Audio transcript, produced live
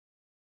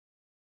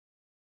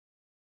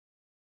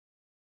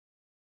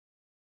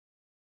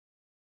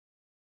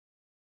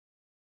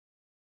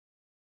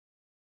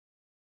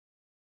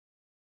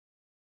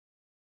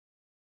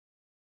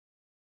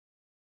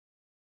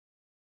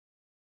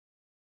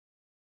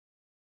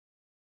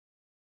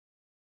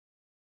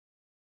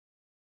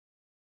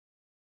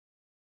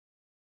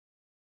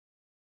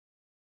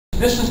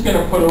is going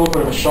to put a little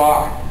bit of a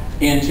shock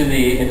into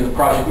the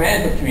project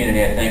management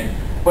community, I think.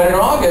 But in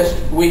August,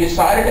 we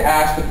decided to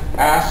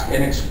ask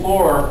and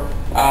explore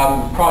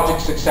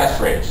project success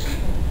rates.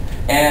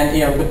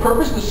 And the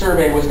purpose of the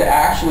survey was to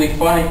actually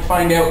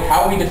find out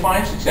how we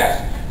define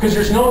success. Because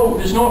there's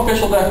no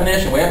official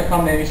definition. We haven't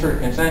come to any sort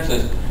of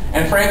consensus.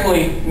 And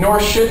frankly,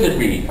 nor should there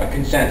be a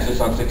consensus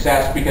on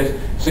success, because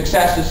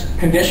success is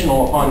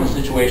conditional upon the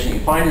situation you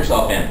find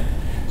yourself in.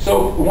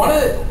 So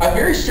a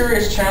very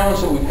serious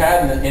challenge that we've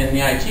had in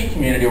the IT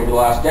community over the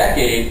last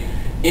decade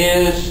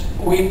is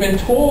we've been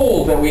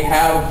told that we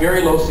have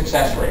very low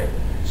success rate.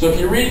 So if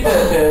you read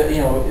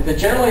the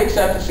generally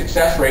accepted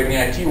success rate in the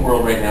IT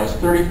world right now is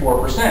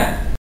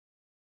 34%.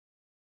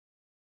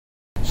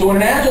 So when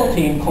an Agile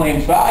team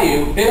claims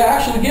value, they've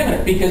actually given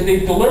it because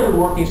they've delivered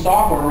working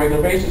software on a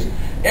regular basis.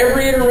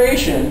 Every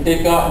iteration,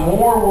 they've got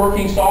more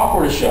working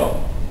software to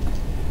show.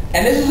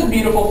 And this is a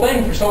beautiful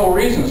thing for several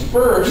reasons.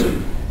 First,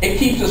 it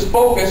keeps us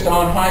focused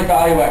on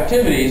high-value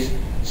activities.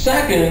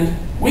 Second,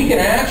 we can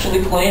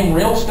actually claim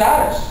real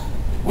status.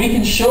 We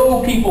can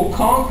show people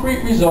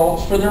concrete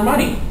results for their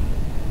money.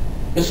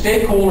 The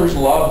stakeholders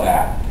love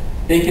that.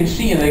 They can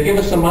see, and they give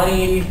us some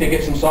money, they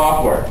get some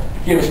software.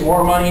 Give us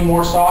more money,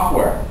 more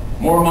software.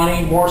 More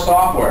money, more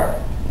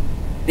software.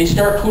 They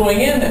start cluing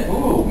in that,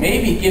 ooh,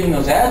 maybe giving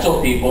those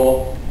Agile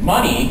people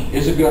money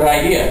is a good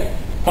idea.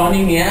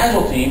 Funding the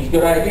Agile team is a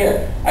good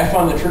idea. I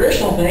fund the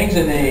traditional things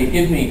and they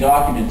give me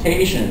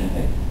documentation and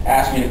they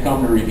ask me to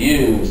come to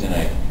reviews and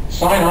I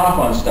sign off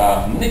on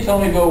stuff and they tell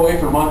me to go away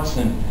for months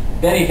and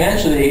then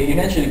eventually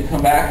they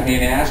come back to me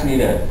and ask me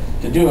to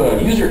do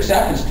a user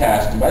acceptance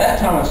test, and by that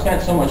time I've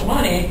spent so much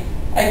money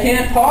I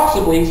can't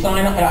possibly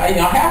sign up. I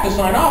have to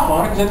sign off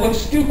on it because it looks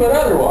stupid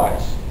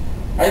otherwise.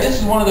 Right? This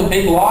is one of the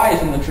big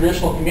lies in the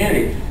traditional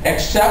community.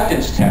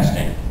 Acceptance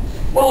testing.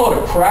 What a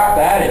load of crap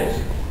that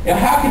is.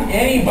 How can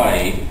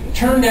anybody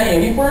turn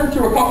down, you burn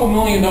through a couple $1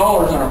 million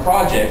on a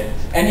project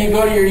and you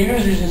go to your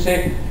users and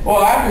say,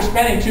 well, after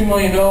spending $2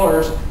 million,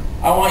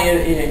 I want you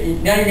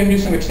to, now you're going to do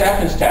some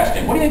acceptance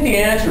testing. What do you think the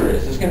answer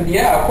is? It's going to be,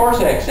 yeah, of course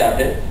I accept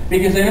it,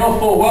 because they know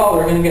full well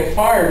they're going to get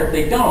fired if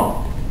they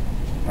don't.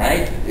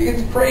 Right?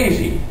 It's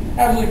crazy.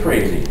 Absolutely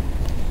crazy.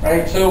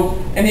 Right? So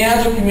in the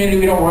Agile community,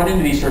 we don't run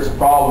into these sorts of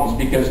problems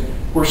because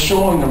we're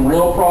showing them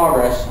real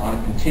progress on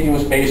a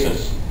continuous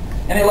basis.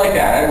 And they like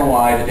that. I don't know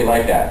why, but they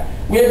like that.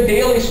 We have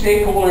daily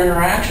stakeholder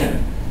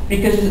interaction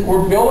because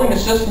we're building a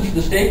system for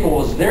the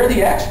stakeholders. They're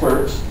the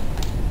experts.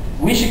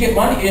 We should get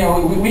money,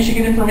 we should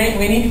get information.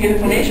 We need to get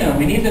information.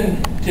 We need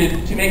them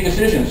to make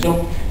decisions.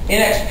 So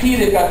in XP,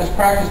 they've got this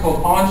practice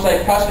called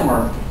on-site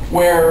customer,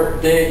 where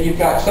you've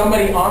got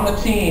somebody on the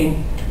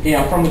team,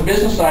 from the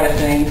business side of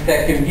things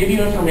that can give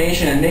you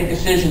information and make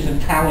decisions in a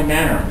timely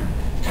manner.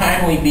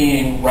 Timely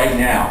being right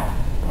now.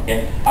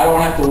 Okay? I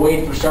don't have to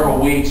wait for several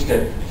weeks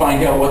to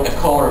find out what the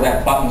color of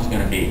that button is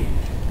going to be.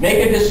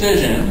 Make a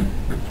decision.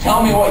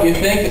 Tell me what you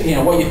think.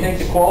 What you think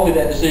the quality of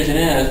that decision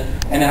is,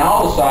 and then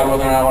I'll decide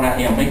whether or not I want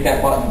to, make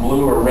that button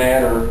blue or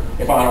red, or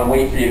if I want to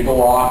wait for you to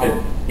go off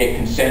and get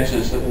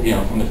consensus,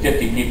 from the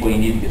 50 people you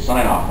need to get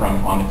sign off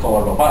from on the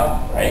color of a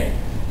button. Right?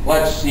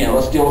 Let's deal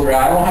with it.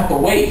 I don't have to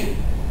wait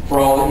for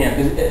all.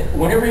 Because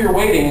whenever you're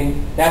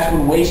waiting, that's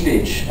when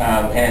wastage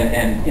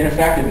and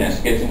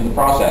ineffectiveness gets into the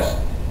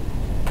process.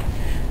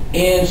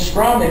 In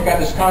Scrum, they've got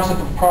this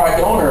concept of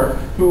product owner,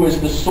 who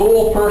is the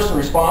sole person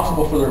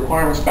responsible for the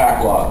requirements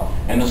backlog,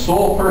 and the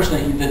sole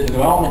person that the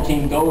development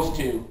team goes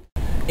to.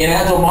 In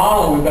Agile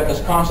modeling, we've got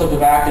this concept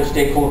of active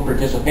stakeholder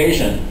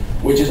participation,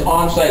 which is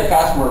on-site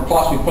customer,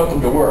 plus we put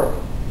them to work.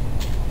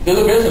 They're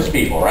the business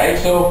people, right?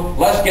 So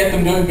let's get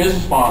them doing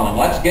business modeling.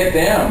 Let's get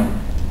them,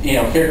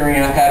 figuring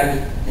out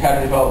how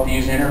to develop the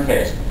user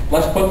interface.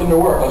 Let's put them to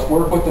work. Let's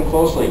work with them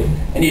closely.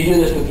 And you do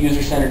this with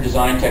user-centered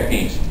design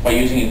techniques by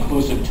using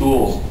inclusive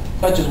tools,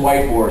 such as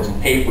whiteboards and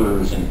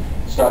papers and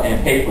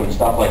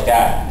stuff like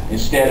that,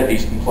 instead of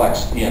these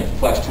complex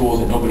tools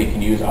that nobody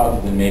can use other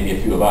than maybe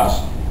a few of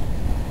us.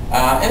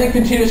 And then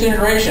continuous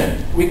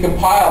integration. We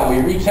compile, we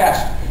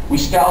retest, we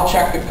style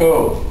check the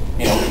code.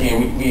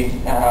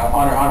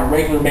 On a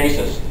regular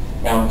basis,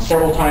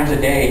 several times a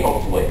day,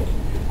 hopefully.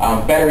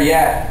 Better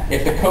yet,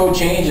 if the code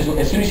changes,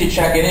 as soon as you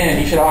check it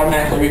in, you should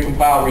automatically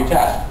recompile,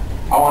 retest.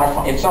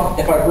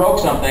 If I broke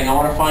something, I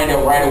want to find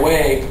out right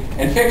away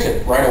and fix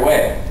it right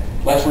away.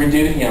 Let's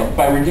reduce,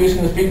 by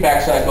reducing the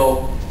feedback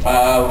cycle,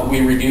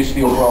 we reduce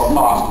the overall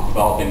cost of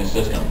developing the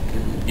system.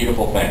 It's a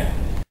beautiful thing.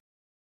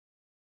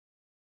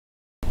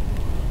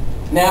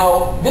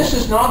 Now, this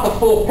is not the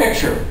full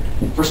picture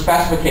for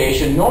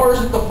specification, nor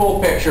is it the full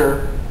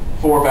picture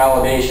for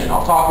validation.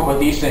 I'll talk about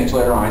these things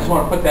later on. I just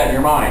want to put that in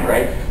your mind,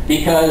 right?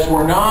 Because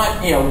we're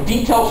not,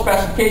 detailed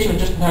specification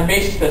just on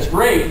basis, that's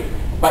great,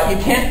 but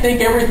you can't think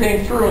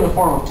everything through in the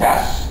form of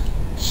tests.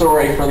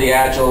 Sorry for the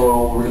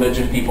Agile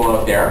religion people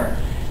out there.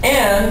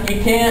 And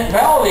you can't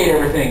validate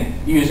everything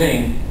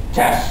using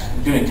tests,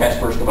 doing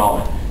test-first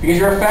development, because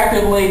you're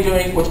effectively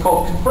doing what's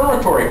called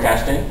confirmatory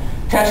testing,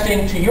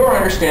 testing to your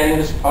understanding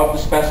of the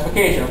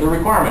specification, of the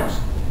requirements.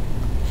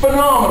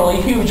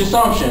 Phenomenally huge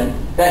assumption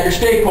that your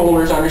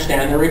stakeholders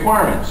understand their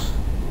requirements.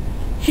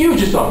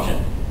 Huge assumption,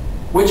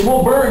 which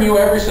will burn you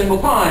every single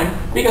time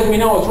because we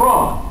know it's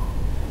wrong.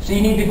 So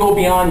you need to go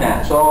beyond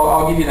that. So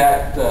I'll give you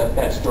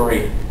that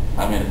story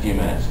in a few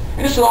minutes.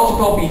 And this is also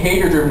called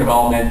behavior-driven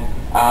development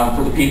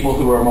for the people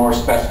who are more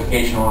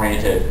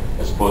specification-oriented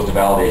as opposed to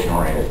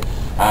validation-oriented.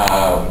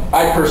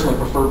 I personally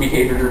prefer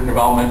behavior-driven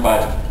development,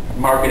 but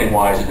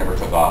marketing-wise, it never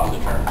took off as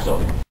a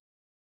term.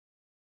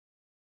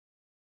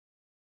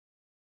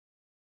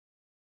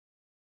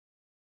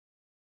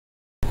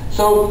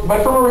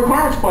 But from a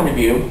requirements point of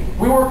view,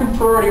 we work in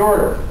priority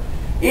order.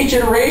 Each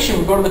iteration,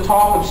 we go to the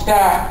top of the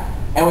stack,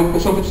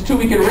 and so if it's a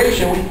 2-week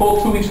iteration, we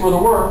pull 2 weeks worth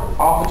of work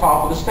off the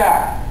top of the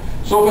stack.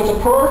 So if it's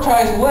a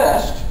prioritized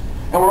list,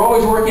 and we're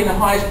always working the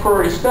highest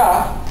priority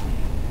stuff,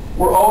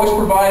 we're always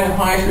providing the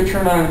highest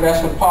return on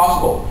investment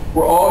possible.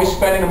 We're always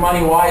spending the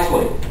money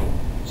wisely.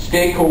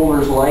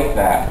 Stakeholders like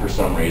that for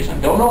some reason.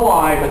 Don't know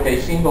why, but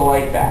they seem to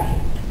like that.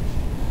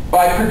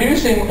 By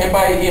producing and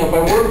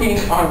by working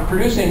on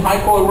producing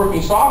high-quality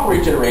working software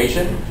each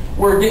iteration,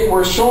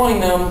 we're showing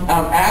them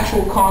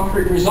actual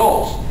concrete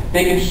results.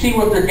 They can see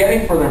what they're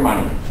getting for their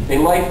money. They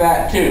like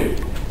that too.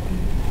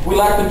 We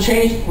let them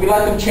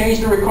change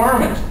the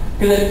requirements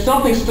because if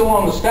something's still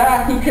on the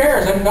stack, who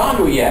cares? I haven't gone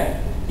to it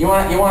yet. You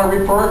want to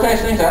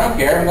reprioritize things? I don't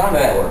care. I haven't gone to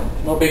that work.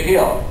 No big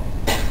deal.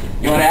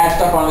 You want to add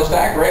stuff on the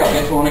stack? Great. I'll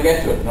get to it when I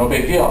get to it. No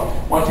big deal.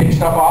 Want to take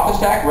stuff off the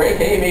stack? Great.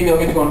 Hey, maybe I'll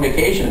get to go on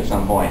vacation at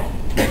some point.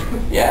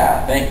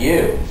 Yeah, thank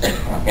you.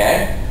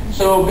 Okay?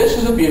 So this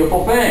is a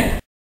beautiful thing.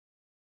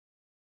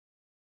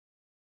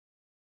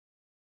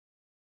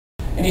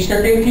 And you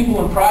start getting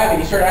people in private,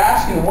 you start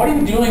asking them, what are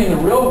you doing in the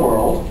real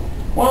world?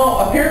 Well,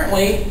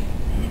 apparently,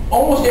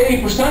 almost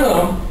 80% of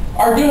them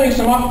are doing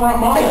some upfront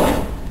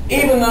modeling.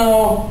 Even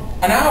though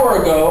an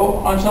hour ago,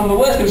 on some of the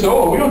lists, they said,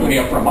 oh, we don't do any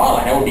upfront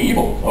modeling, that would be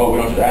evil. Oh, we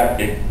don't do that.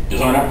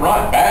 Design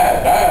upfront,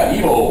 bad,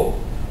 evil.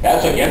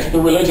 That's against the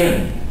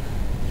religion.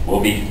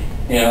 We'll be,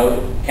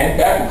 Kent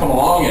Beck will come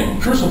along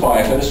and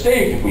crucify us at a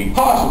stake if we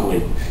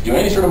possibly do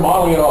any sort of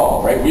modeling at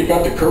all, right? We've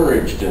got the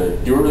courage to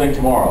do everything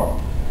tomorrow.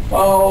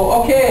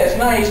 Oh, okay, it's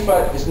nice,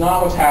 but it's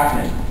not what's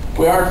happening.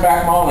 We are, in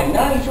fact, modeling.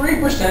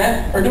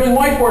 93% are doing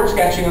whiteboard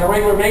sketching on a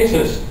regular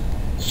basis.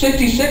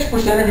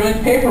 66% are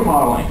doing paper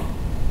modeling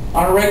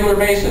on a regular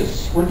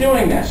basis. We're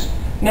doing this.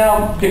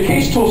 Now, the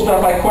case tool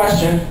stuff I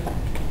question,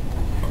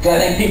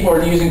 because I think people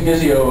are using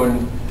Visio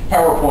and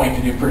PowerPoint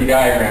to do pretty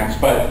diagrams,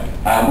 but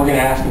we're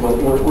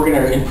going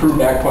to improve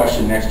that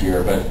question next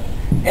year. But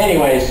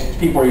anyways,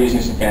 people are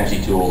using some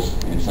fancy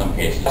tools in some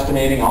cases.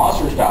 Estimating, all that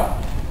sort of stuff.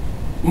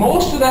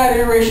 Most of that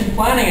iteration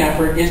planning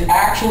effort is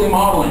actually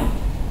modeling.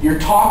 You're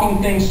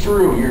talking things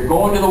through. You're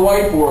going to the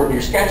whiteboard.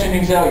 You're sketching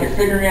things out. You're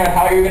figuring out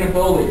how you're going to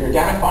build it. You're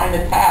identifying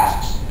the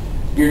tasks.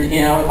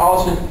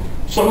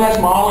 Some of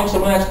that's modeling,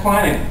 some of that's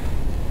planning.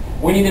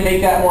 We need to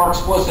make that more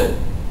explicit.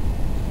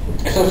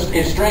 So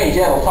it's strange.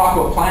 Yeah, we'll talk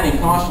about planning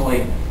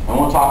constantly, and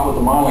won't talk about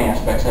the modeling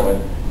aspects of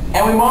it.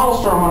 And we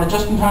model storm on a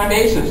just-in-time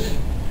basis.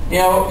 You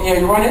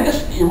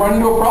run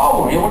into a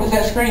problem. What is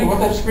that screen?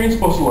 What's that screen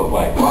supposed to look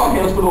like? Well,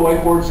 okay, let's go to the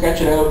whiteboard,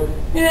 sketch it out.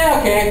 Yeah,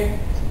 okay.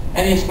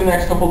 And you spend the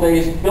next couple of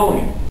days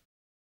building it.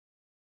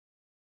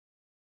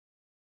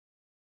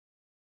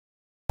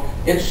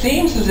 It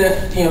seems as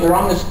if they're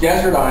on this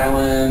desert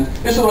island.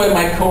 This is the way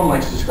Mike Cohn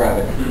likes to describe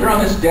it. They're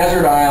on this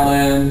desert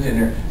island,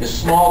 and they're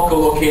this small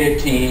co-located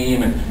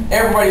team, and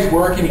everybody's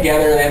working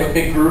together. They have a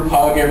big group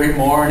hug every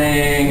morning.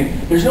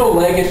 And there's no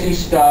legacy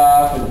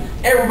stuff.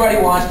 And everybody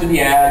wants to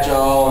be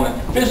agile.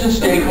 And business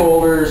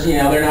stakeholders,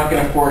 they're not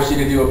going to force you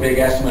to do a big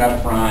estimate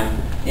up front.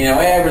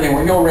 Everything.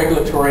 There's no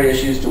regulatory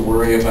issues to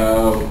worry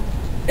about.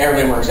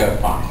 Everything works out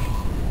fine.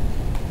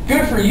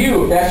 Good for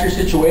you if that's your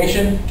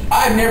situation.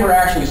 I've never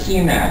actually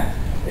seen that.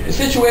 The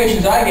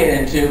situations I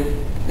get into,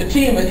 the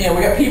team, we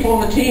got people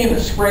on the team that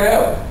spread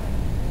out.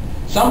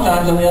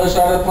 Sometimes on the other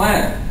side of the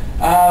planet.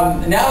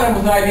 Now that I'm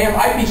with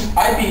IBM,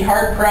 I'd be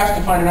hard pressed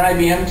to find an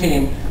IBM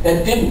team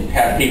that didn't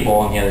have people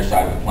on the other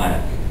side of the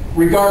planet,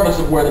 regardless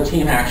of where the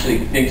team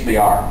actually thinks they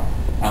are.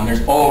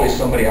 There's always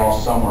somebody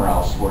else somewhere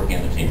else working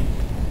on the team.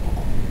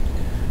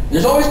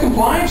 There's always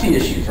compliancy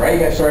issues, right? You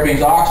got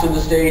Sarbanes-Oxley in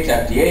the States,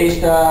 FDA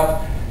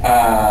stuff.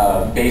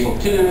 Basel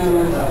II,